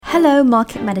Hello,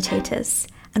 market meditators,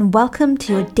 and welcome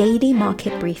to your daily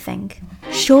market briefing.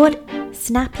 Short,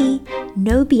 snappy,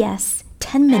 no BS,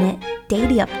 10-minute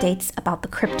daily updates about the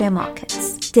crypto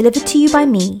markets. Delivered to you by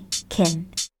me, Kin.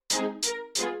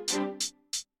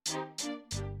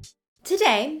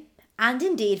 Today, and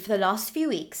indeed for the last few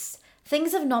weeks,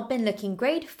 things have not been looking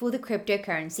great for the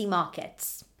cryptocurrency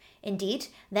markets. Indeed,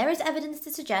 there is evidence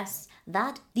to suggest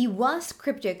that the worst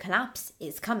crypto collapse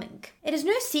is coming. It is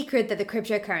no secret that the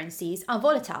cryptocurrencies are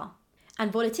volatile,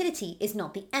 and volatility is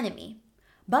not the enemy,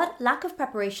 but lack of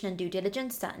preparation and due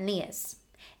diligence certainly is.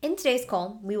 In today's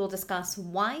call, we will discuss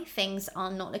why things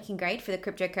are not looking great for the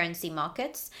cryptocurrency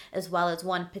markets, as well as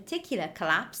one particular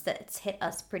collapse that's hit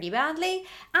us pretty badly,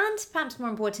 and perhaps more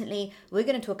importantly, we're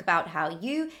going to talk about how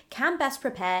you can best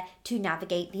prepare to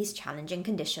navigate these challenging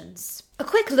conditions. A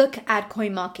quick look at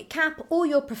CoinMarketCap, or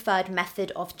your preferred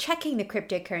method of checking the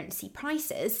cryptocurrency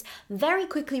prices, very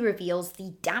quickly reveals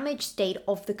the damaged state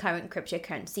of the current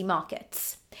cryptocurrency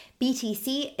markets.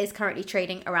 BTC is currently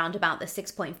trading around about the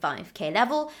 6.5k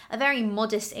level, a very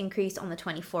modest increase on the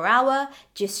 24-hour,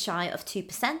 just shy of 2%.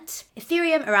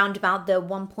 Ethereum around about the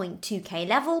 1.2k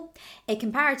level, a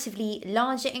comparatively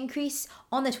larger increase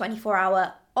on the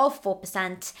 24-hour of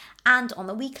 4%, and on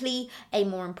the weekly, a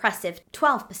more impressive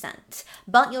 12%.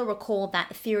 But you'll recall that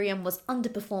Ethereum was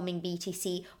underperforming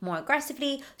BTC more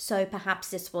aggressively, so perhaps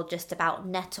this will just about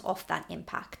net off that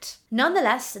impact.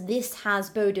 Nonetheless, this has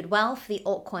boded well for the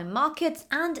altcoin markets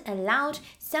and allowed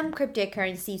some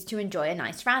cryptocurrencies to enjoy a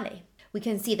nice rally. We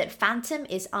can see that Phantom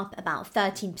is up about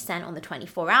 13% on the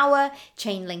 24-hour,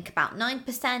 Chainlink about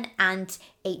 9%, and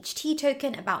HT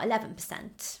token about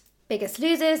 11%. Biggest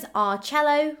losers are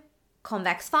Cello,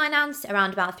 Convex Finance,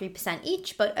 around about 3%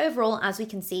 each, but overall, as we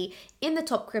can see in the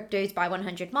top cryptos by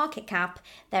 100 market cap,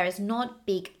 there is not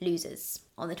big losers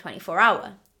on the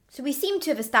 24-hour. So we seem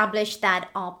to have established that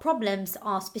our problems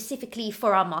are specifically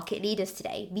for our market leaders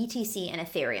today, BTC and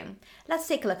Ethereum. Let's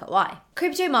take a look at why.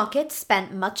 Crypto markets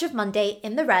spent much of Monday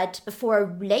in the red before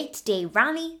a late day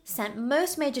rally sent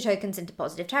most major tokens into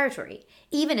positive territory,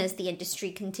 even as the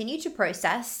industry continued to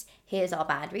process, here's our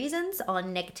bad reasons,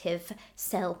 on negative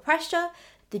sell pressure,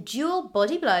 the dual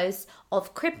body blows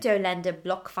of crypto lender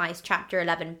BlockFi's Chapter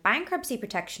 11 bankruptcy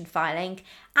protection filing,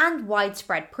 and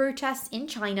widespread protests in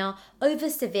China over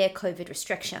severe COVID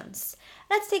restrictions.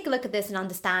 Let's take a look at this and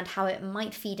understand how it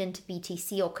might feed into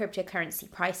BTC or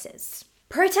cryptocurrency prices.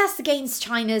 Protests against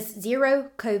China's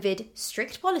zero COVID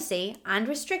strict policy and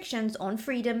restrictions on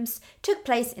freedoms took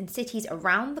place in cities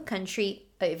around the country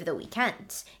over the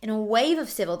weekend, in a wave of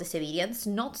civil disobedience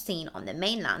not seen on the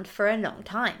mainland for a long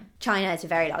time. China is a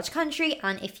very large country,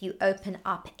 and if you open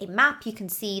up a map, you can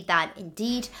see that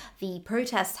indeed the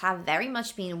protests have very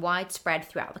much been widespread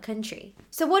throughout the country.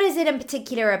 So what is it in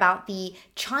particular about the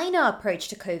China approach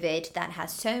to COVID that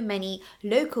has so many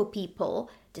local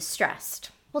people distressed?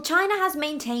 Well, China has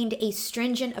maintained a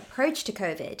stringent approach to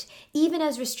COVID, even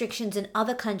as restrictions in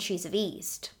other countries have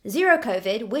eased. Zero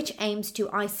COVID, which aims to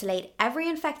isolate every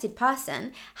infected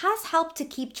person, has helped to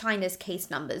keep China's case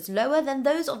numbers lower than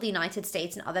those of the United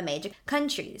States and other major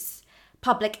countries.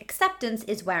 Public acceptance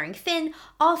is wearing thin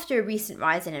after a recent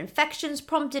rise in infections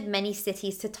prompted many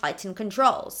cities to tighten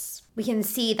controls. We can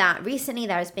see that recently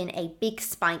there has been a big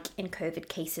spike in COVID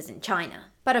cases in China.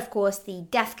 But of course, the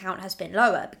death count has been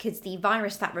lower because the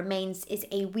virus that remains is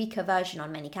a weaker version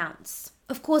on many counts.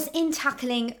 Of course, in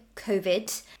tackling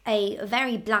COVID, a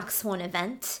very black swan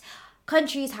event,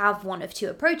 countries have one of two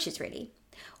approaches really.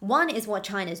 One is what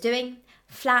China's doing,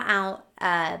 flat out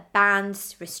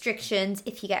bans, restrictions.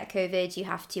 If you get COVID, you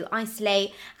have to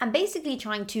isolate, and basically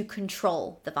trying to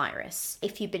control the virus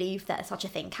if you believe that such a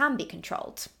thing can be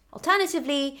controlled.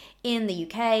 Alternatively, in the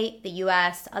UK, the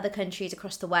US, other countries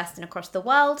across the West and across the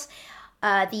world,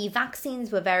 the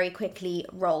vaccines were very quickly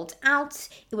rolled out.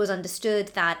 It was understood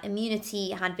that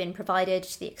immunity had been provided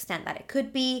to the extent that it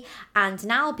could be, and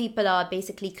now people are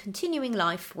basically continuing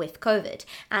life with COVID.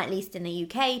 At least in the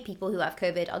UK, people who have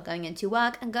COVID are going into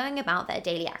work and going about their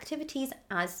daily activities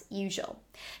as usual.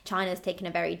 China has taken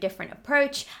a very different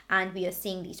approach, and we are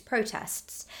seeing these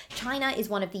protests. China is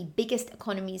one of the biggest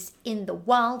economies in the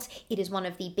world. It is one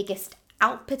of the biggest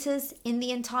outputters in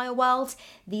the entire world.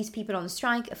 These people on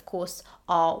strike, of course,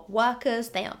 are workers.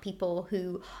 They are people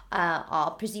who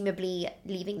are presumably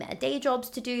leaving their day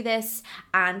jobs to do this,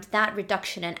 and that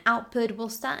reduction in output will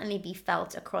certainly be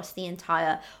felt across the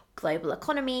entire global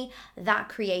economy. That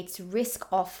creates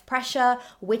risk-off pressure,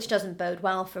 which doesn't bode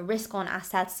well for risk-on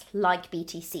assets like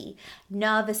BTC.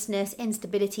 Nervousness,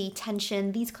 instability,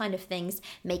 tension, these kind of things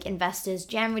make investors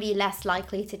generally less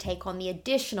likely to take on the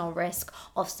additional risk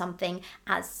of something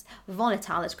as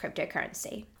volatile as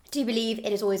cryptocurrency. do believe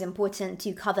it is always important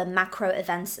to cover macro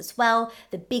events as well.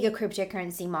 The bigger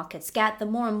cryptocurrency markets get, the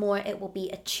more and more it will be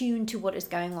attuned to what is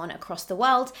going on across the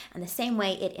world, and the same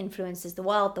way it influences the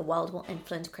world will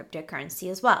influence cryptocurrency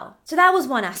as well. So that was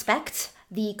one aspect.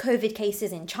 The COVID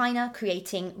cases in China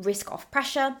creating risk-off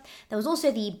pressure. There was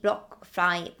also the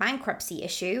BlockFi bankruptcy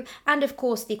issue, and of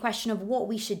course the question of what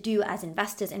we should do as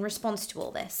investors in response to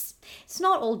all this. It's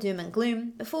not all doom and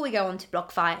gloom. Before we go on to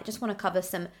BlockFi, I just want to cover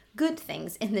some good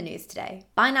things in the news today.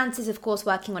 Binance is of course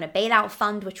working on a bailout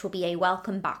fund, which will be a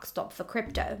welcome backstop for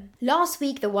crypto. Last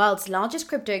week, the world's largest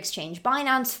crypto exchange,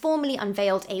 Binance, formally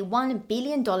unveiled a $1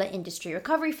 billion industry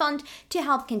recovery fund to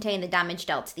help contain the damage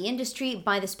dealt to the industry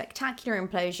by the spectacular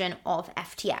implosion of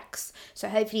FTX. So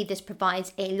hopefully this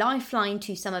provides a lifeline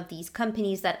to some of these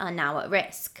companies that are now at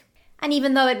risk. And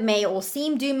even though it may all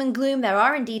seem doom and gloom, there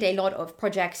are indeed a lot of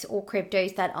projects or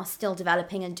cryptos that are still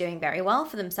developing and doing very well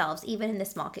for themselves, even in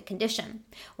this market condition.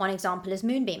 One example is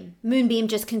Moonbeam. Moonbeam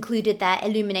just concluded their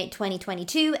Illuminate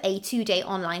 2022, a 2-day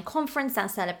online conference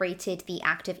that celebrated the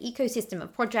active ecosystem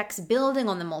of projects building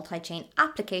on the multi-chain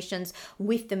applications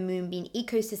with the Moonbeam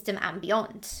ecosystem and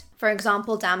beyond. For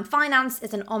example, Dam Finance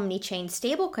is an omni-chain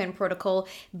stablecoin protocol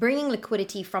bringing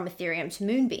liquidity from Ethereum to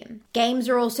Moonbeam. Games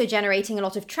are also generating a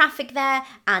lot of traffic there,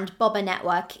 and Boba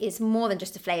Network is more than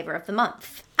just a flavor of the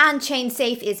month. And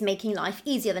ChainSafe is making life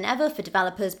easier than ever for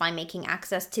developers by making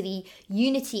access to the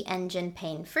Unity engine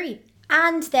pain-free.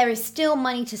 And there is still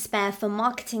money to spare for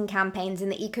marketing campaigns in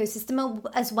the ecosystem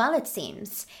as well, it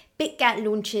seems. BitGet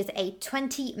launches a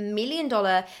 $20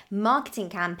 million marketing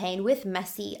campaign with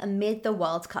Messi amid the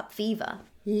World Cup fever.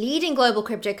 Leading global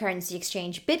cryptocurrency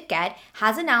exchange BitGet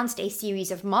has announced a series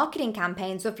of marketing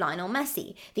campaigns with Lionel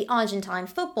Messi, the Argentine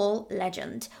football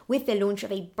legend, with the launch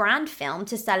of a brand film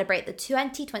to celebrate the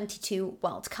 2022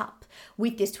 World Cup.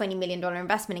 With this $20 million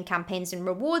investment in campaigns and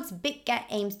rewards, BitGet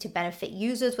aims to benefit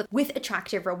users with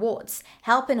attractive rewards,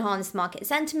 help enhance market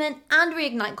sentiment, and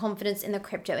reignite confidence in the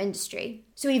crypto industry.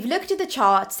 So we've looked at the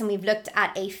charts and we've looked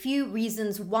at a few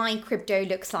reasons why crypto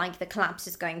looks like the collapse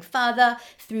is going further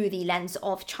through the lens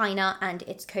of China and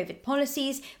its COVID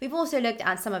policies. We've also looked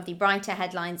at some of the brighter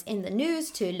headlines in the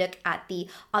news to look at the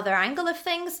other angle of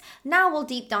things. Now we'll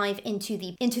deep dive into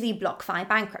the BlockFi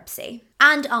bankruptcy.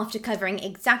 And after covering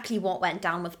exactly what went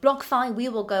down with BlockFi, we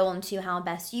will go on to how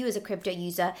best you as a crypto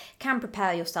user can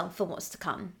prepare yourself for what's to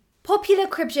come. Popular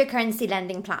cryptocurrency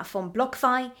lending platform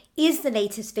BlockFi is the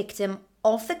latest victim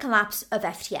of the collapse of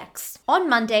FTX. On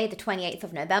Monday, the 28th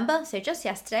of November, so just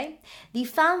yesterday, the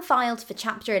firm filed for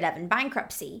Chapter 11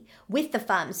 bankruptcy, with the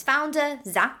firm's founder,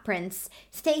 Zach Prince,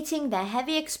 stating their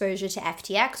heavy exposure to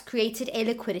FTX created a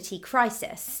liquidity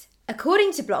crisis.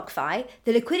 According to BlockFi,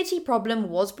 the liquidity problem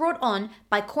was brought on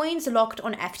by coins locked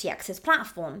on FTX's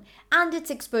platform and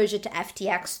its exposure to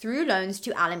FTX through loans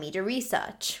to Alameda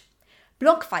Research.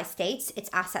 BlockFi states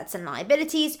its assets and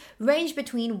liabilities range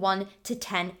between $1 to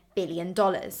 $10 billion.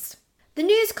 The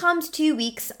news comes 2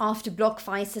 weeks after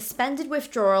BlockFi suspended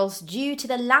withdrawals due to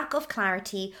the lack of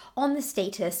clarity on the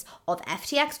status of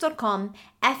FTX.com,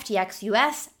 FTX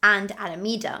US, and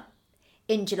Alameda.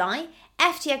 In July,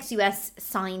 FTX US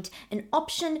signed an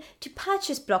option to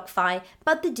purchase BlockFi,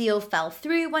 but the deal fell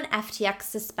through when FTX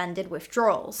suspended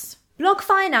withdrawals.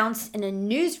 BlockFi announced in a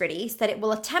news release that it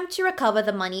will attempt to recover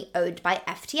the money owed by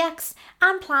FTX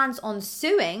and plans on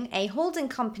suing a holding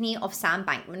company of Sam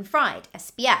Bankman-Fried,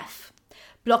 SBF.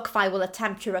 BlockFi will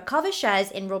attempt to recover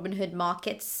shares in Robinhood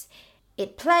Markets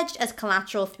it pledged as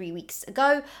collateral 3 weeks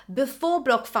ago before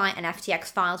BlockFi and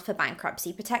FTX filed for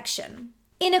bankruptcy protection.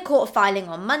 In a court filing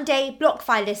on Monday,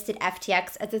 BlockFi listed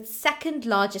FTX as its second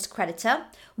largest creditor,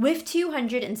 with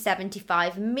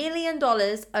 $275 million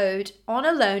owed on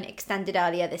a loan extended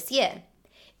earlier this year.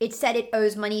 It said it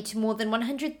owes money to more than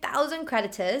 100,000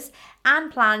 creditors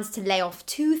and plans to lay off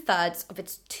 2/3 of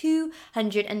its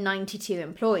 292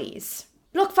 employees.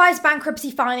 BlockFi's bankruptcy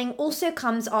filing also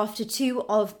comes after two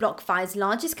of BlockFi's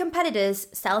largest competitors,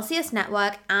 Celsius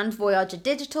Network and Voyager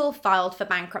Digital, filed for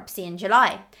bankruptcy in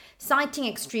July, citing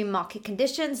extreme market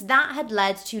conditions that had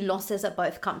led to losses at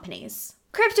both companies.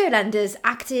 Crypto lenders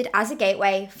acted as a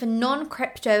gateway for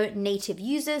non-crypto native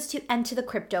users to enter the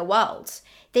crypto world.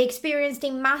 They experienced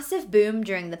a massive boom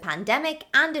during the pandemic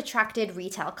and attracted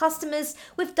retail customers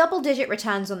with double-digit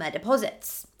returns on their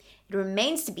deposits. It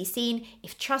remains to be seen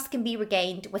if trust can be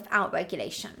regained without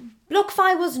regulation.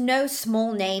 BlockFi was no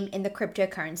small name in the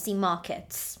cryptocurrency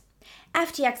markets.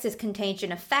 FTX's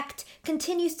contagion effect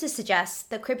continues to suggest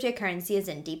that cryptocurrency is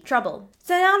in deep trouble.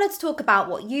 So now let's talk about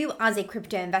what you as a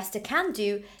crypto investor can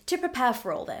do to prepare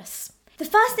for all this. The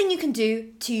first thing you can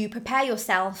do to prepare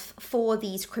yourself for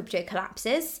these crypto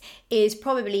collapses is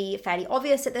probably fairly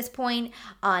obvious at this point.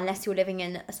 Unless you're living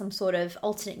in some sort of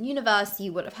alternate universe,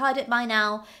 you would have heard it by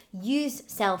now. Use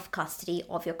self-custody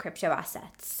of your crypto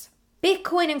assets.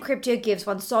 Bitcoin and crypto gives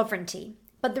one sovereignty,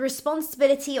 but the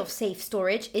responsibility of safe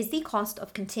storage is the cost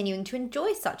of continuing to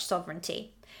enjoy such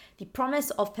sovereignty. The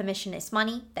promise of permissionless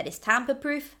money that is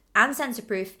tamper-proof and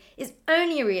censor-proof is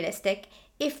only realistic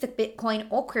if the Bitcoin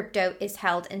or crypto is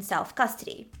held in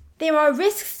self-custody. There are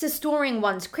risks to storing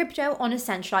one's crypto on a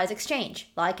centralized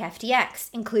exchange, like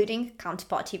FTX, including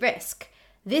counterparty risk.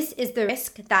 This is the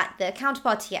risk that the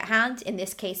counterparty at hand, in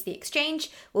this case the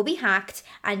exchange, will be hacked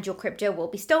and your crypto will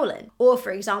be stolen. Or, for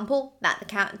example, that the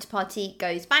counterparty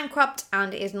goes bankrupt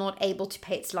and is not able to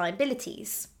pay its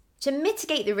liabilities. To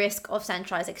mitigate the risk of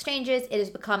centralized exchanges, it has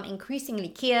become increasingly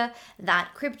clear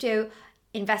that crypto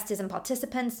investors and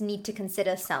participants need to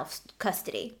consider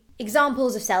self-custody.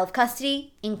 Examples of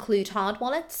self-custody include hard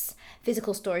wallets,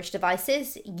 physical storage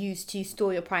devices used to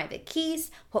store your private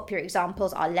keys. Popular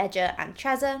examples are Ledger and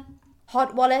Trezor.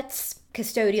 Hot wallets,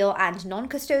 custodial and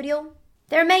non-custodial.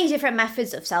 There are many different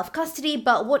methods of self-custody,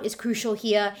 but what is crucial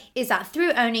here is that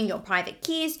through owning your private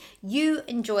keys, you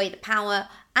enjoy the power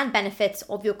and benefits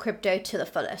of your crypto to the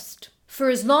fullest. For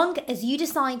as long as you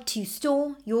decide to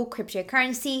store your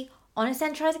cryptocurrency on a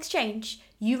centralized exchange,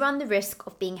 you run the risk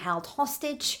of being held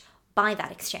hostage by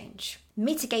that exchange.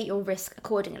 Mitigate your risk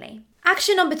accordingly.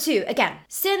 Action number 2, again,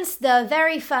 since the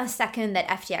very first second that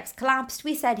FTX collapsed,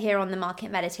 we said here on the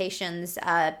Market Meditations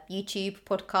YouTube,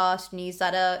 podcast,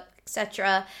 newsletter,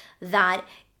 etc., that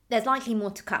there's likely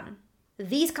more to come.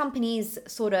 These companies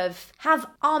sort of have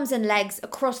arms and legs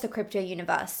across the crypto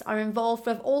universe, are involved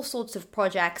with all sorts of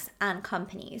projects and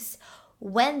companies.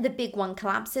 When the big one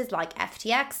collapses, like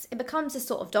FTX, it becomes a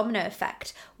sort of domino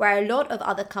effect where a lot of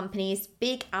other companies,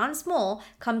 big and small,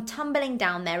 come tumbling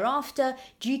down thereafter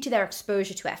due to their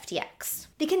exposure to FTX.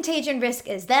 The contagion risk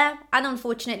is there, and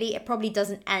unfortunately, it probably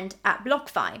doesn't end at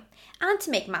BlockFi. And to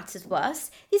make matters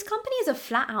worse, these companies are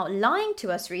flat out lying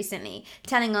to us recently,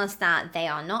 telling us that they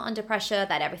are not under pressure,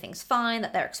 that everything's fine,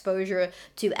 that their exposure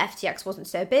to FTX wasn't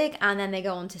so big, and then they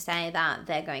go on to say that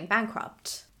they're going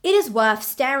bankrupt. It is worth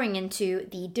staring into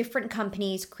the different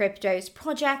companies, cryptos,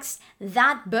 projects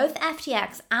that both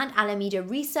FTX and Alameda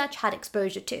Research had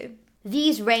exposure to.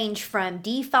 These range from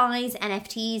DeFi's,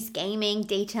 NFTs, gaming,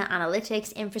 data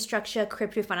analytics, infrastructure,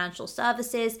 crypto financial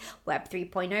services, Web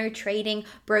 3.0, trading,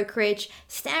 brokerage.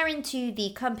 Stare into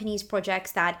the companies'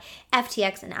 projects that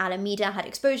FTX and Alameda had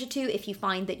exposure to. If you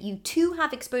find that you too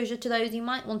have exposure to those, you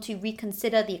might want to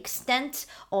reconsider the extent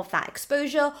of that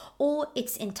exposure or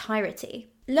its entirety.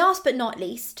 Last but not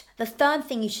least, the third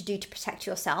thing you should do to protect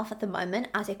yourself at the moment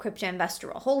as a crypto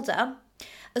investor or holder,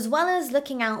 as well as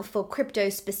looking out for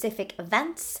crypto-specific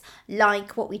events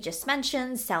like what we just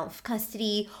mentioned,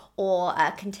 self-custody or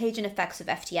contagion effects of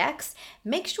FTX,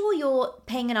 make sure you're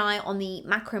paying an eye on the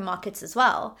macro markets as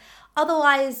well.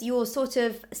 Otherwise, you're sort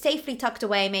of safely tucked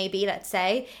away, maybe, let's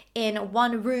say, in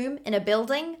one room in a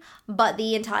building, but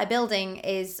the entire building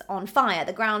is on fire.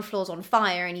 The ground floor's on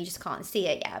fire and you just can't see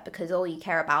it yet because all you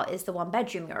care about is the one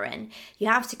bedroom you're in. You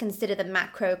have to consider the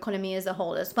macro economy as a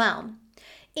whole as well.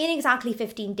 In exactly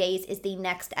 15 days is the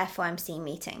next FOMC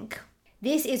meeting.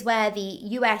 This is where the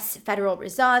US Federal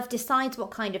Reserve decides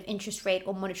what kind of interest rate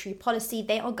or monetary policy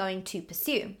they are going to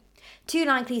pursue. Two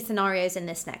likely scenarios in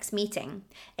this next meeting: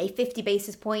 a 50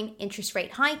 basis point interest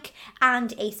rate hike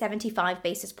and a 75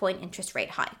 basis point interest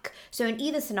rate hike. So in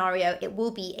either scenario, it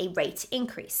will be a rate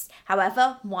increase.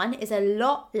 However, one is a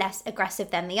lot less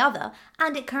aggressive than the other,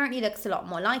 and it currently looks a lot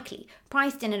more likely,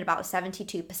 priced in at about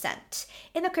 72%.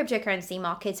 In the cryptocurrency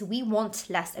markets, we want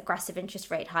less aggressive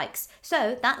interest rate hikes,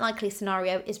 so that likely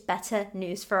scenario is better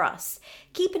news for us.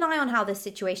 Keep an eye on how this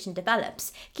situation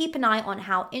develops. Keep an eye on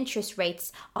how interest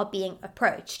rates are being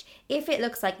approached. If it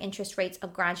looks like interest rates are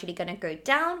gradually going to go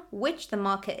down, which the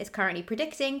market is currently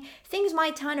predicting, things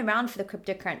might turn around for the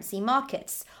cryptocurrency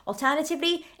markets.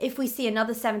 Alternatively, if we see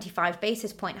another 75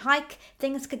 basis point hike,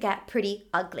 things could get pretty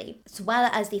ugly. As well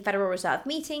as the Federal Reserve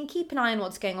meeting, keep an eye on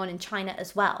what's going on in China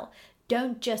as well.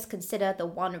 Don't just consider the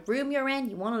one room you're in,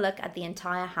 you want to look at the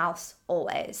entire house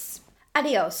always.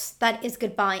 Adios, that is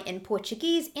goodbye in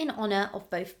Portuguese in honor of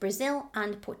both Brazil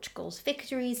and Portugal's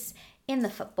victories in the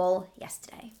football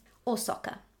yesterday, or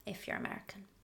soccer if you're American.